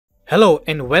Hello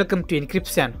and welcome to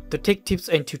Encryption, the tech tips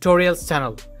and tutorials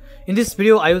channel. In this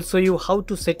video, I will show you how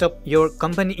to set up your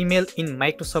company email in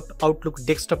Microsoft Outlook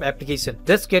desktop application.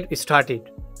 Let's get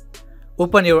started.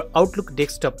 Open your Outlook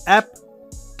desktop app,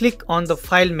 click on the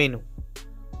File menu,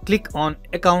 click on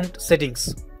Account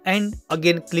Settings and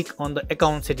again click on the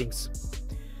Account Settings.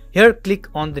 Here click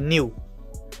on the New,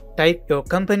 type your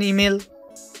company email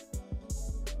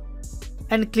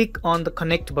and click on the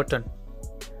Connect button.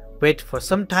 Wait for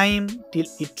some time till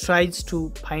it tries to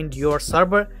find your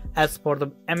server as per the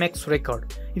MX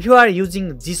record. If you are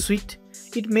using G Suite,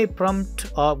 it may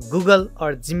prompt a Google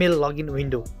or Gmail login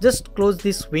window. Just close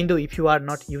this window if you are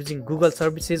not using Google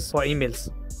services for emails.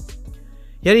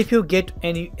 Here if you get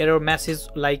any error message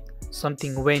like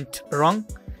something went wrong,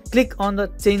 click on the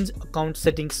Change Account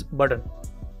Settings button.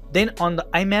 Then on the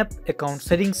IMAP Account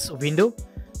Settings window,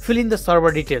 fill in the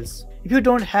server details. If you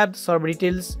don't have the server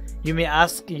details, you may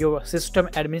ask your system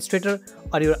administrator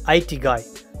or your IT guy.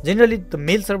 Generally, the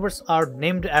mail servers are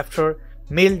named after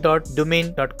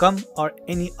mail.domain.com or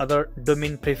any other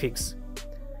domain prefix.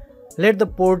 Let the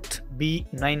port be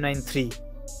 993.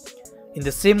 In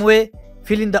the same way,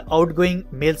 fill in the outgoing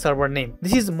mail server name.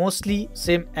 This is mostly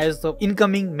same as the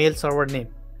incoming mail server name.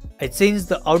 I changed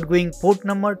the outgoing port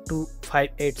number to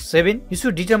 587. You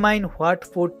should determine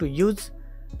what port to use,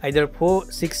 either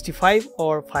 465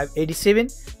 or 587,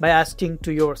 by asking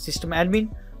to your system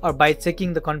admin or by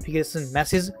checking the configuration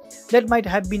message that might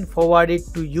have been forwarded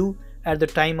to you at the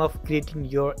time of creating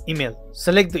your email.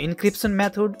 Select the encryption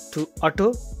method to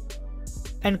auto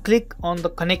and click on the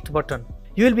connect button.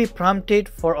 You will be prompted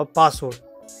for a password.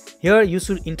 Here you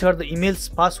should enter the email's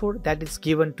password that is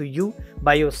given to you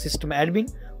by your system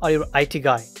admin or your IT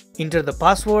guy. Enter the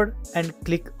password and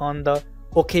click on the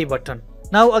OK button.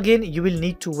 Now again you will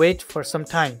need to wait for some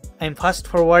time. I am fast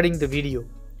forwarding the video.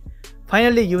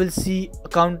 Finally you will see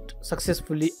account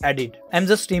successfully added. I am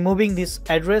just removing this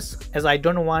address as I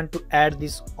don't want to add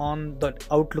this on the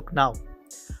Outlook now.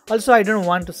 Also I don't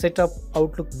want to set up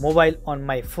Outlook mobile on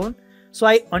my phone, so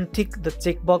I untick the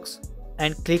checkbox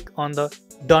and click on the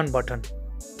Done button.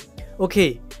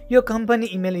 Okay, your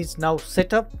company email is now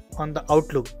set up on the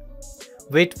Outlook.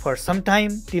 Wait for some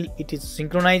time till it is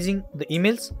synchronizing the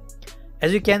emails.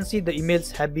 As you can see, the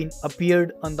emails have been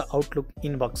appeared on the Outlook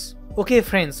inbox. Okay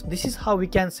friends, this is how we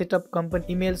can set up company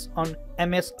emails on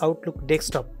MS Outlook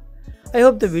desktop. I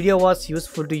hope the video was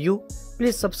useful to you.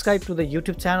 Please subscribe to the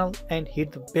YouTube channel and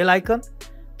hit the bell icon.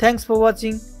 Thanks for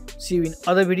watching. See you in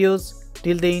other videos.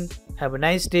 Till then, have a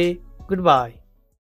nice day. Goodbye.